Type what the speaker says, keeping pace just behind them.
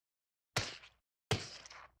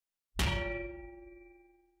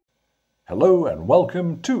Hello and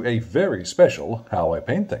welcome to a very special How I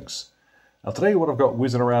Paint Things. Now today what I've got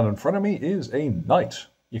whizzing around in front of me is a knight.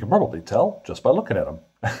 You can probably tell just by looking at him.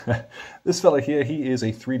 This fella here, he is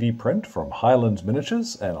a 3D print from Highlands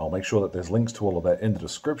Miniatures, and I'll make sure that there's links to all of that in the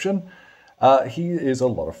description. He is a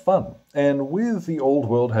lot of fun, and with the Old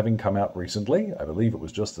World having come out recently, I believe it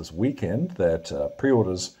was just this weekend that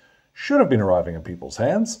pre-orders should have been arriving in people's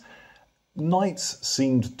hands, knights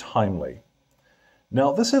seemed timely.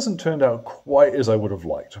 Now, this hasn't turned out quite as I would have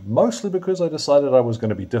liked, mostly because I decided I was going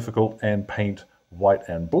to be difficult and paint white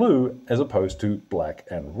and blue as opposed to black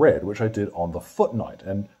and red, which I did on the Foot Knight,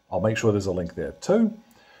 and I'll make sure there's a link there too.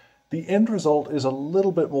 The end result is a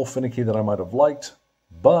little bit more finicky than I might have liked,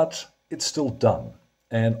 but it's still done,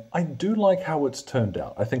 and I do like how it's turned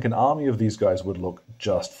out. I think an army of these guys would look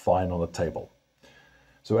just fine on the table.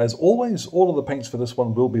 So as always, all of the paints for this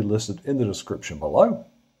one will be listed in the description below.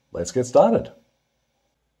 Let's get started.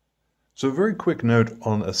 So a very quick note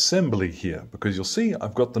on assembly here, because you'll see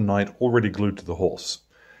I've got the knight already glued to the horse.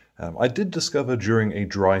 I did discover during a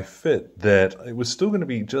dry fit that it was still going to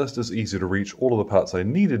be just as easy to reach all of the parts I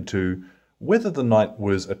needed to, whether the knight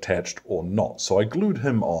was attached or not, so I glued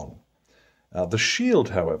him on. The shield,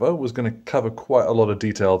 however, was going to cover quite a lot of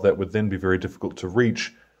detail that would then be very difficult to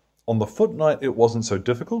reach. On the Foot Knight it wasn't so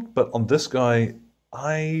difficult, but on this guy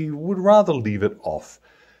I would rather leave it off.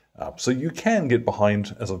 So you can get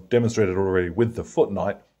behind, as I've demonstrated already with the Foot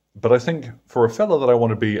Knight, but I think for a fella that I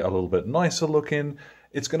want to be a little bit nicer looking,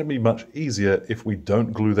 it's going to be much easier if we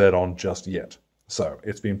don't glue that on just yet. So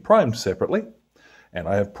it's been primed separately, and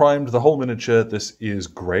I have primed the whole miniature. This is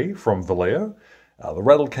grey from Vallejo, the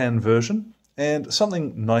rattle can version, and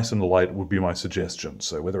something nice and light would be my suggestion.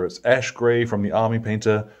 So whether it's ash grey from the Army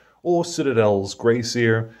Painter or Citadel's Grey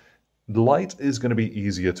Seer, light is going to be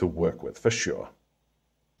easier to work with for sure.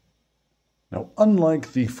 Now,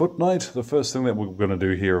 unlike the Foot Knight, the first thing that we're going to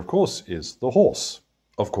do here, of course, is the horse.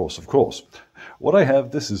 Of course. What I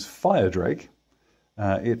have, this is Fire Drake.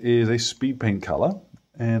 It is a speed paint color,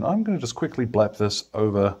 and I'm going to just quickly blap this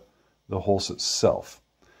over the horse itself.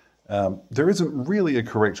 There isn't really a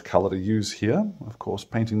correct color to use here. Of course,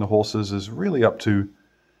 painting the horses is really up to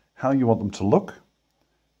how you want them to look.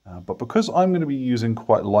 But because I'm going to be using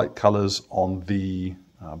quite light colors on the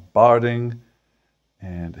barding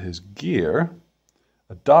and his gear,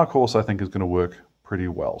 a dark horse I think is going to work pretty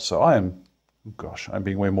well. So I'm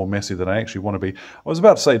being way more messy than I actually want to be. I was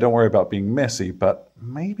about to say don't worry about being messy, but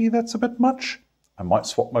maybe that's a bit much. I might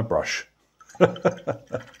swap my brush. Alright,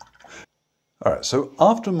 so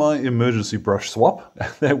after my emergency brush swap,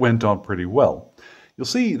 that went on pretty well. You'll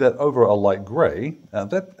see that over a light grey,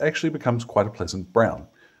 that actually becomes quite a pleasant brown.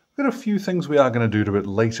 We've got a few things we are going to do to it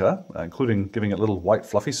later, including giving it little white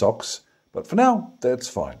fluffy socks. But for now, that's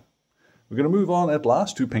fine. We're going to move on at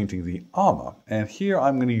last to painting the armor, and here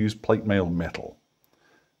I'm going to use plate mail metal.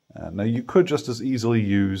 Now you could just as easily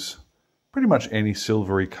use pretty much any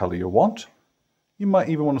silvery color you want. You might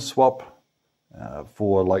even want to swap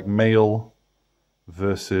for like mail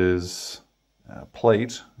versus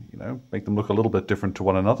plate, make them look a little bit different to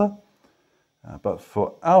one another. But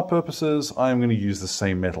for our purposes, I'm going to use the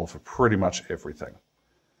same metal for pretty much everything.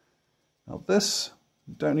 Now this,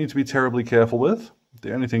 don't need to be terribly careful with.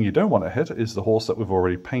 The only thing you don't want to hit is the horse that we've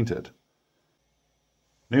already painted.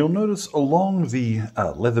 Now you'll notice along the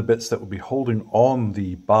leather bits that will be holding on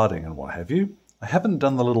the barding and what have you, I haven't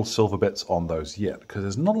done the little silver bits on those yet because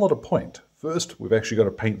there's not a lot of point. First, we've actually got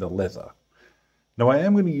to paint the leather. Now I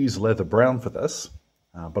am going to use leather brown for this,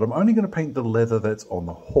 but I'm only going to paint the leather that's on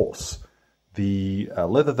the horse. The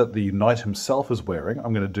leather that the knight himself is wearing,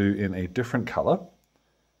 I'm going to do in a different color.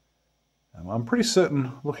 I'm pretty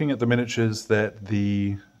certain, looking at the miniatures, that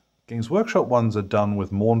the Games Workshop ones are done with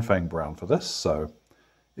Mournfang Brown for this, so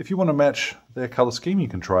if you want to match their color scheme, you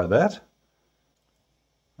can try that.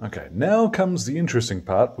 Okay, now comes the interesting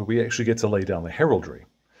part where we actually get to lay down the heraldry.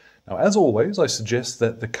 Now, as always, I suggest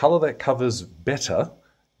that the color that covers better,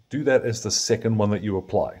 do that as the second one that you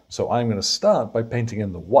apply. So I'm going to start by painting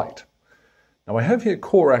in the white. Now, I have here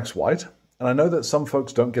Corax white, and I know that some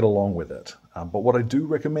folks don't get along with it, but what I do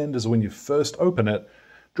recommend is when you first open it,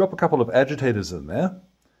 drop a couple of agitators in there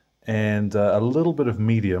and a little bit of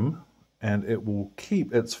medium, and it will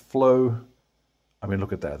keep its flow. I mean,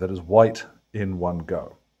 look at that. That is white in one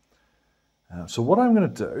go. So what I'm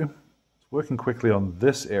going to do, working quickly on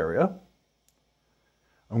this area,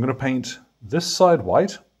 I'm going to paint this side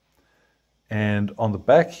white, and on the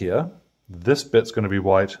back here, this bit's going to be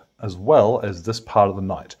white as well as this part of the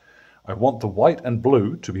knight. I want the white and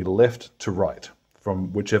blue to be left to right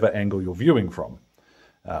from whichever angle you're viewing from.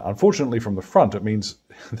 Unfortunately, from the front, it means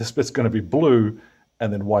this bit's going to be blue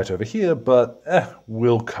and then white over here, but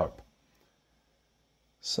we'll cope.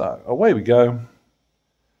 So away we go.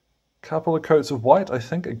 Couple of coats of white I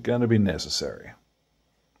think are going to be necessary.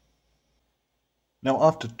 Now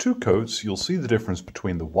after 2 coats, you'll see the difference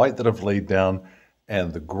between the white that I've laid down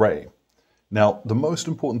and the grey. Now, the most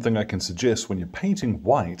important thing I can suggest when you're painting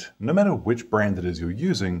white, no matter which brand it is you're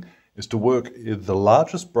using, is to work with the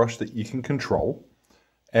largest brush that you can control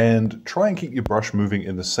and try and keep your brush moving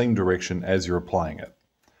in the same direction as you're applying it.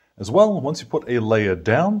 As well, once you put a layer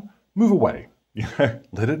down, move away.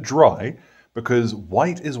 Let it dry, because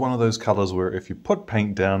white is one of those colors where if you put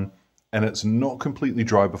paint down and it's not completely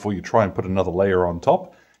dry before you try and put another layer on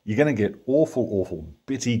top, you're going to get awful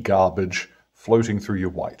bitty garbage floating through your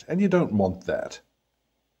white, and you don't want that.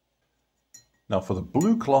 Now for the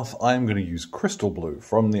blue cloth, I'm going to use Crystal Blue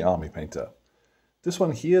from the Army Painter. This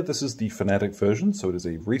one here, this is the Fanatic version, so it is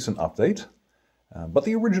a recent update, but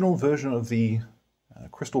the original version of the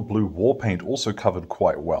Crystal Blue War Paint also covered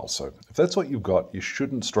quite well, so if that's what you've got, you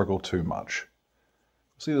shouldn't struggle too much.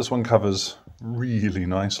 See, this one covers really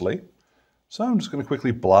nicely, so I'm just going to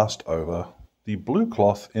quickly blast over the blue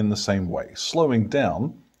cloth in the same way, slowing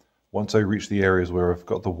down once I reach the areas where I've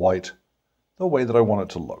got the white the way that I want it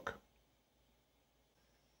to look.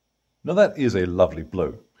 Now that is a lovely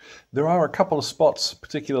blue. There are a couple of spots,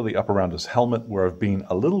 particularly up around his helmet, where I've been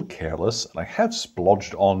a little careless and I have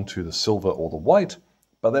splodged onto the silver or the white,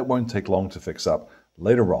 but that won't take long to fix up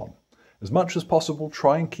later on. As much as possible,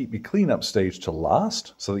 try and keep your cleanup stage to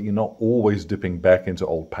last so that you're not always dipping back into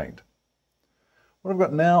old paint. What I've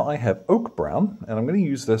got now, I have Oak Brown, and I'm going to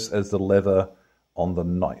use this as the leather on the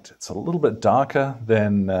knight. It's a little bit darker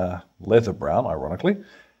than leather brown, ironically.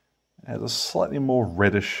 It has a slightly more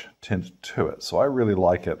reddish tint to it, so I really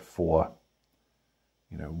like it for,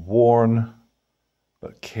 worn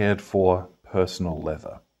but cared for personal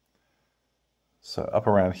leather. So up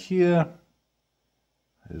around here,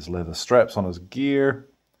 his leather straps on his gear.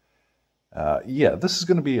 Yeah, this is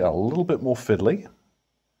going to be a little bit more fiddly,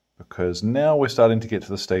 because now we're starting to get to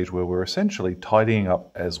the stage where we're essentially tidying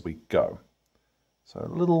up as we go. So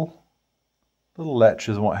little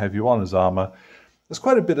latches and what have you on his armor. There's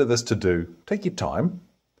quite a bit of this to do. Take your time,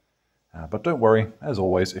 but don't worry, as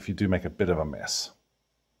always, if you do make a bit of a mess.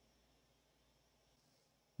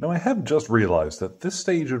 Now I have just realized that this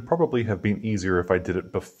stage would probably have been easier if I did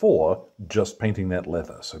it before just painting that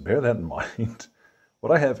leather, so bear that in mind.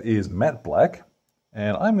 What I have is matte black,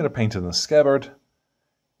 and I'm going to paint in the scabbard,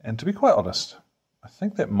 and to be quite honest, I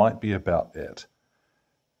think that might be about it.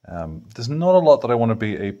 There's not a lot that I want to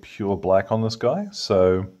be a pure black on this guy,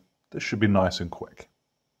 so this should be nice and quick.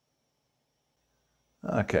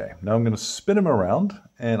 Okay, now I'm going to spin him around,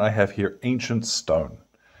 and I have here Ancient Stone.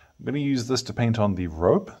 I'm going to use this to paint on the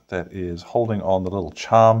rope that is holding on the little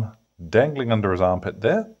charm dangling under his armpit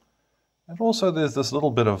there. And also there's this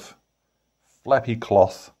little bit of flappy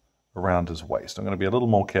cloth around his waist. I'm going to be a little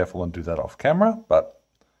more careful and do that off camera, but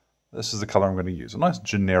this is the color I'm going to use. A nice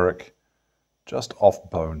generic, just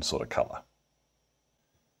off-bone sort of color.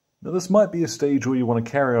 Now this might be a stage where you want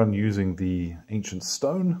to carry on using the Ancient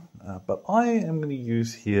Stone, but I am going to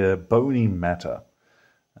use here Bony Matter.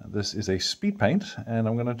 This is a speed paint, and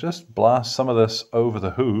I'm going to just blast some of this over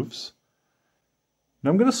the hooves. Now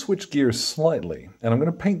I'm going to switch gears slightly, and I'm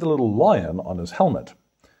going to paint the little lion on his helmet.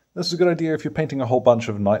 This is a good idea if you're painting a whole bunch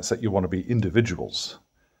of knights that you want to be individuals.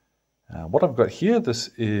 What I've got here, this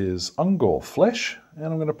is Ungor flesh, and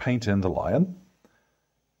I'm going to paint in the lion.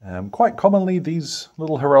 Quite commonly, these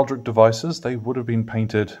little heraldic devices, they would have been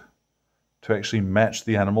painted to actually match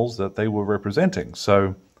the animals that they were representing.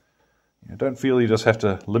 So don't feel you just have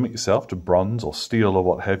to limit yourself to bronze or steel or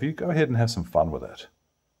what have you. Go ahead and have some fun with it.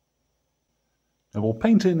 And we'll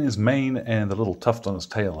paint in his mane and the little tuft on his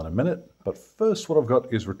tail in a minute, but first what I've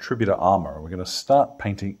got is Retributor Armour. We're going to start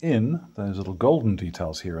painting in those little golden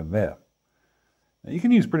details here and there. Now, you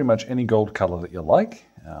can use pretty much any gold colour that you like.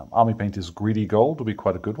 Army Painter's Greedy Gold will be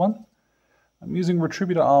quite a good one. I'm using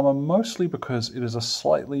Retributor Armour mostly because it is a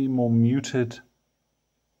slightly more muted,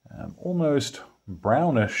 almost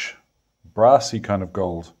brownish, brassy kind of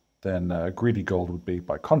gold than Greedy Gold would be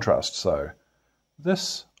by contrast, so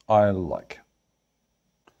this I like.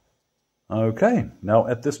 Okay, now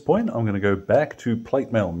at this point I'm going to go back to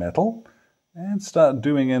plate mail metal and start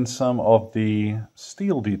doing in some of the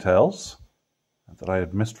steel details that I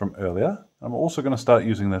had missed from earlier. I'm also going to start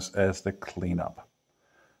using this as the cleanup.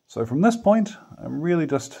 So from this point I'm really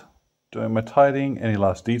just doing my tidying, any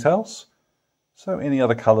last details. So any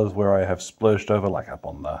other colors where I have splurged over, like up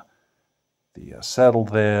on the saddle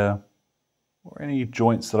there, or any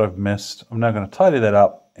joints that I've missed, I'm now going to tidy that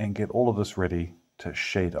up and get all of this ready to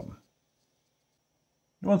shade them.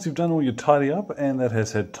 Once you've done all your tidy up and that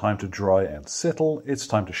has had time to dry and settle, it's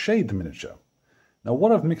time to shade the miniature. Now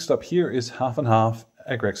what I've mixed up here is half and half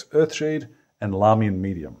Agrax Earthshade and Lahmian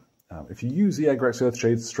Medium. If you use the Agrax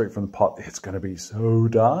Earthshade straight from the pot, it's going to be so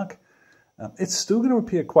dark. It's still going to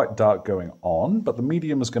appear quite dark going on, but the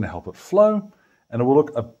medium is going to help it flow, and it will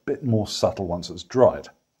look a bit more subtle once it's dried.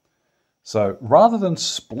 So rather than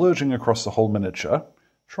splurging across the whole miniature,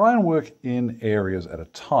 try and work in areas at a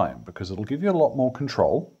time, because it'll give you a lot more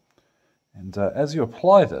control. And as you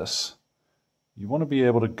apply this, you want to be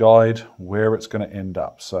able to guide where it's going to end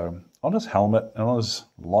up. So on his helmet and on his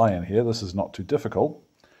lion here, this is not too difficult.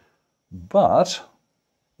 But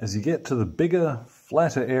as you get to the bigger,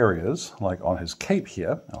 flatter areas, like on his cape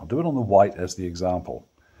here, I'll do it on the white as the example.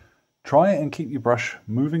 Try and keep your brush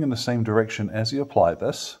moving in the same direction as you apply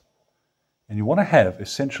this. And you want to have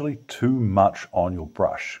essentially too much on your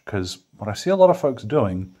brush, because what I see a lot of folks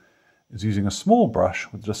doing is using a small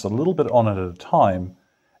brush with just a little bit on it at a time,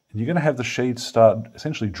 and you're going to have the shade start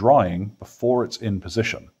essentially drying before it's in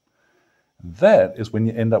position. And that is when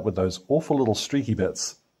you end up with those awful little streaky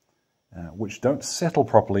bits which don't settle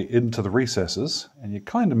properly into the recesses, and you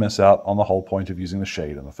kind of miss out on the whole point of using the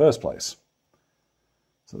shade in the first place.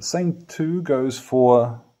 So the same too goes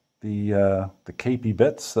for the capey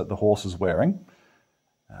bits that the horse is wearing,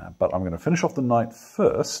 but I'm going to finish off the knight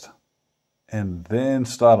first and then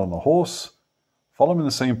start on the horse, following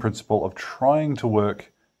the same principle of trying to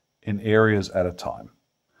work in areas at a time.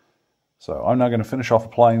 So I'm now going to finish off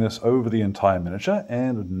applying this over the entire miniature,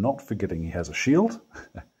 and not forgetting he has a shield.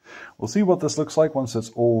 We'll see what this looks like once it's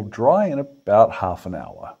all dry in about half an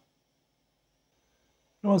hour.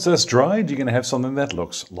 Once that's dried, you're going to have something that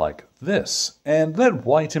looks like this. And that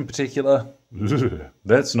white in particular,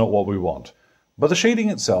 that's not what we want. But the shading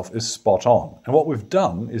itself is spot on. And what we've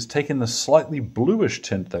done is taken the slightly bluish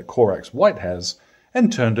tint that Corax White has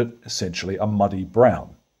and turned it essentially a muddy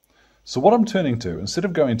brown. So what I'm turning to, instead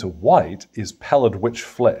of going to white, is Pallid Witch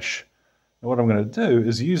Flesh. And what I'm going to do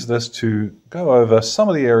is use this to go over some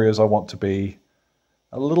of the areas I want to be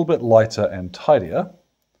a little bit lighter and tidier,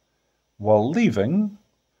 while leaving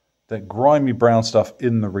that grimy brown stuff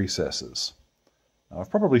in the recesses. Now, I've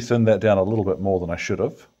probably thinned that down a little bit more than I should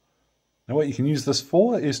have. Now what you can use this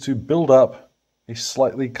for is to build up a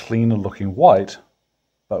slightly cleaner looking white,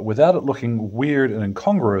 but without it looking weird and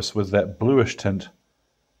incongruous with that bluish tint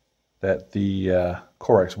that the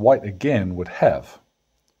Corax White again would have.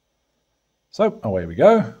 So away we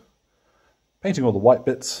go, painting all the white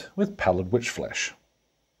bits with Pallid Witch Flesh.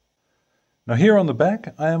 Now here on the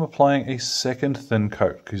back I am applying a second thin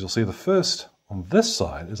coat, because you'll see the first on this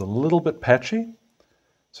side is a little bit patchy.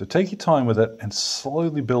 So take your time with it and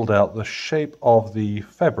slowly build out the shape of the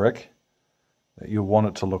fabric that you want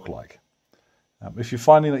it to look like. If you're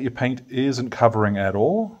finding that your paint isn't covering at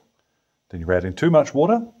all, then you're adding too much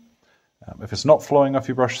water. If it's not flowing off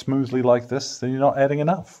your brush smoothly like this, then you're not adding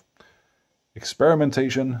enough.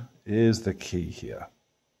 Experimentation is the key here.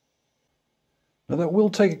 Now that will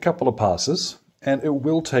take a couple of passes, and it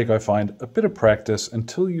will take, I find, a bit of practice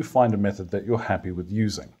until you find a method that you're happy with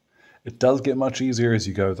using. It does get much easier as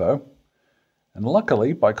you go though, and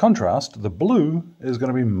luckily, by contrast, the blue is going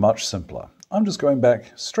to be much simpler. I'm just going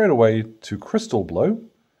back straight away to crystal blue,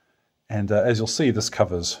 and as you'll see, this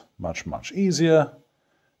covers much easier,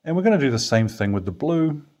 and we're going to do the same thing with the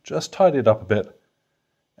blue, just tidy it up a bit,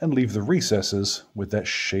 and leave the recesses with that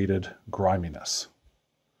shaded griminess.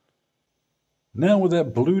 Now with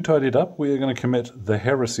that blue tidied up, we are going to commit the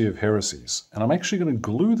heresy of heresies, and I'm actually going to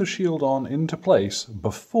glue the shield on into place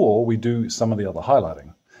before we do some of the other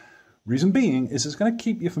highlighting. Reason being is it's going to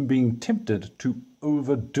keep you from being tempted to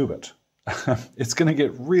overdo it. It's going to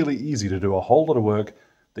get really easy to do a whole lot of work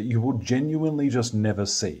that you will genuinely just never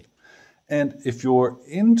see. And if you're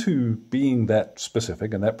into being that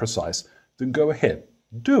specific and that precise, then go ahead.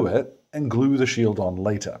 Do it and glue the shield on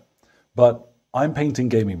later. But I'm painting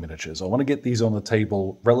gaming miniatures. I want to get these on the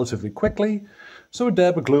table relatively quickly, so a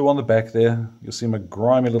dab of glue on the back there. You'll see my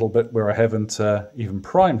grimy little bit where I haven't even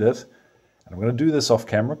primed it. And I'm going to do this off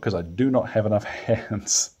camera because I do not have enough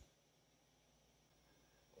hands.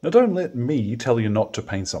 Now don't let me tell you not to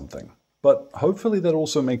paint something, but hopefully that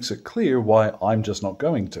also makes it clear why I'm just not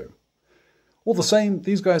going to. All the same,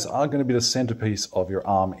 these guys are going to be the centerpiece of your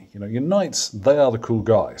army. You know, your knights, they are the cool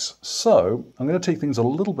guys. So I'm going to take things a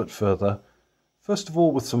little bit further. First of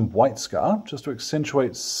all, with some white scar, just to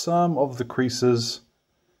accentuate some of the creases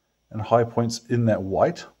and high points in that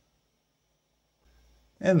white.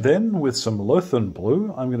 And then with some Lothan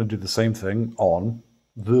blue, I'm going to do the same thing on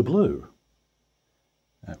the blue.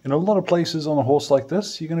 In a lot of places on a horse like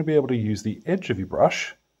this, you're going to be able to use the edge of your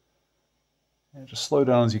brush And just slow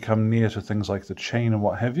down as you come near to things like the chain and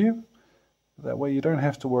what have you. That way you don't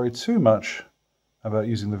have to worry too much about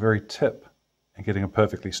using the very tip and getting a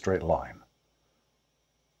perfectly straight line.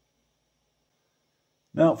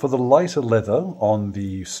 Now for the lighter leather on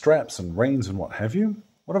the straps and reins and what have you,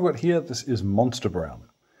 what I've got here, this is Monster Brown.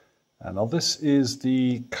 And now this is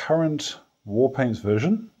the current War Paints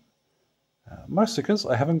version. Most stickers,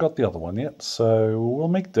 I haven't got the other one yet, so we'll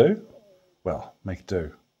make do. Well, make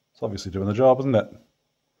do. It's obviously doing the job, isn't it?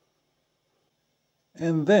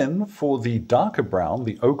 And then for the darker brown,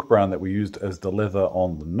 the oak brown that we used as the leather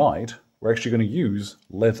on the Knight, we're actually going to use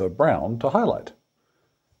leather brown to highlight.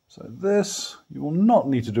 So this you will not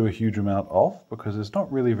need to do a huge amount of because there's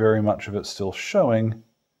not really very much of it still showing,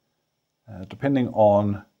 depending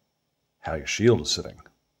on how your shield is sitting.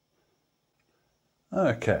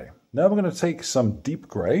 Okay, now we're going to take some deep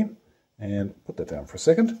grey and put that down for a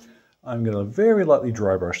second. I'm going to very lightly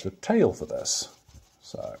dry brush the tail for this.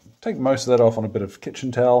 So take most of that off on a bit of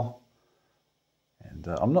kitchen towel, and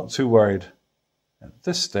I'm not too worried at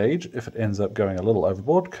this stage if it ends up going a little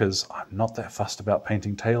overboard because I'm not that fussed about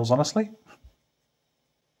painting tails, honestly.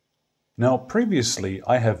 Now previously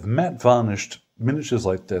I have matte varnished miniatures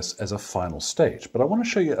like this as a final stage, but I want to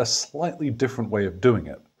show you a slightly different way of doing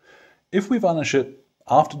it. If we varnish it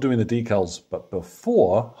after doing the decals but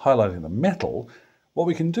before highlighting the metal, what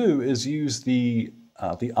we can do is use the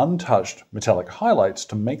untouched metallic highlights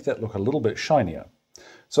to make that look a little bit shinier.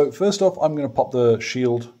 So first off, I'm going to pop the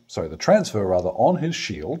transfer rather, on his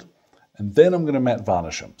shield, and then I'm going to matte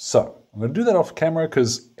varnish him. So I'm going to do that off camera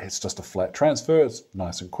because it's just a flat transfer, it's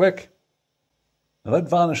nice and quick. Now that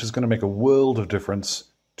varnish is going to make a world of difference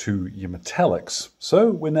to your metallics. So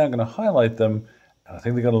we're now going to highlight them, and I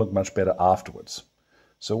think they're going to look much better afterwards.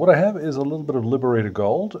 So what I have is a little bit of Liberator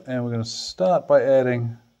Gold, and we're going to start by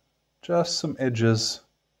adding just some edges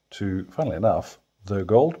to, funnily enough, the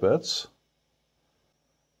gold bits.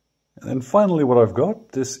 And then finally what I've got,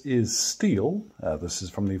 this is steel. This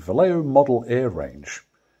is from the Vallejo Model Air range.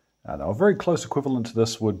 Now a very close equivalent to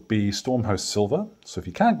this would be Stormhost Silver. So if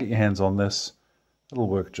you can't get your hands on this, it'll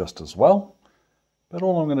work just as well. But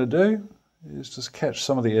all I'm going to do is just catch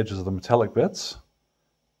some of the edges of the metallic bits.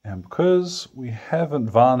 And because we haven't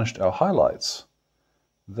varnished our highlights,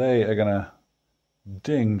 they are going to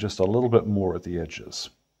ding just a little bit more at the edges.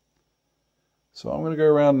 So I'm going to go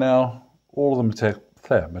around now all of the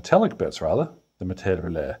metallic bits,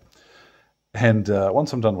 and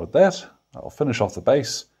once I'm done with that, I'll finish off the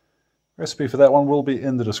base. Recipe for that one will be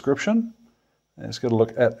in the description. And let's get a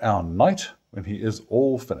look at our Knight when he is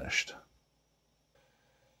all finished.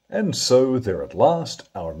 And so there at last,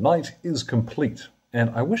 our Knight is complete. And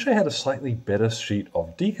I wish I had a slightly better sheet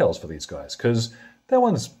of decals for these guys, because that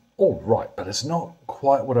one's all right, but it's not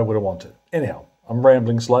quite what I would have wanted. Anyhow, I'm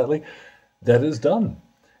rambling slightly. That is done.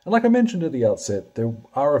 And like I mentioned at the outset, there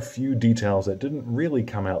are a few details that didn't really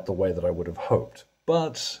come out the way that I would have hoped.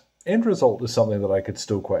 But end result is something that I could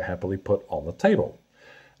still quite happily put on the table.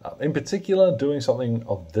 In particular, doing something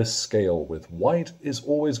of this scale with white is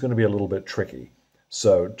always going to be a little bit tricky.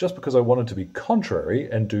 So just because I wanted to be contrary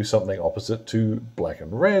and do something opposite to black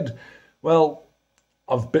and red, well,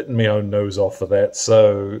 I've bitten my own nose off for that,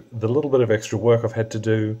 so the little bit of extra work I've had to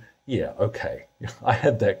do, yeah, okay, I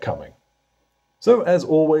had that coming. So as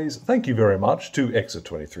always, thank you very much to Exit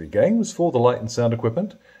 23 Games for the light and sound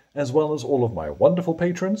equipment, as well as all of my wonderful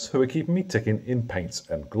patrons who are keeping me ticking in paints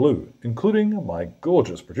and glue, including my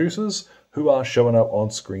gorgeous producers who are showing up on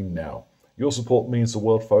screen now. Your support means the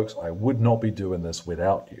world, folks. I would not be doing this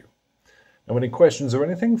without you. Now, any questions or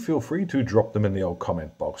anything, feel free to drop them in the old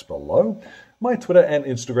comment box below. My Twitter and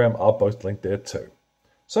Instagram are both linked there too.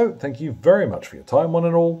 So, thank you very much for your time, one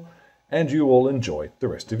and all, and you all enjoy the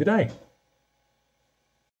rest of your day.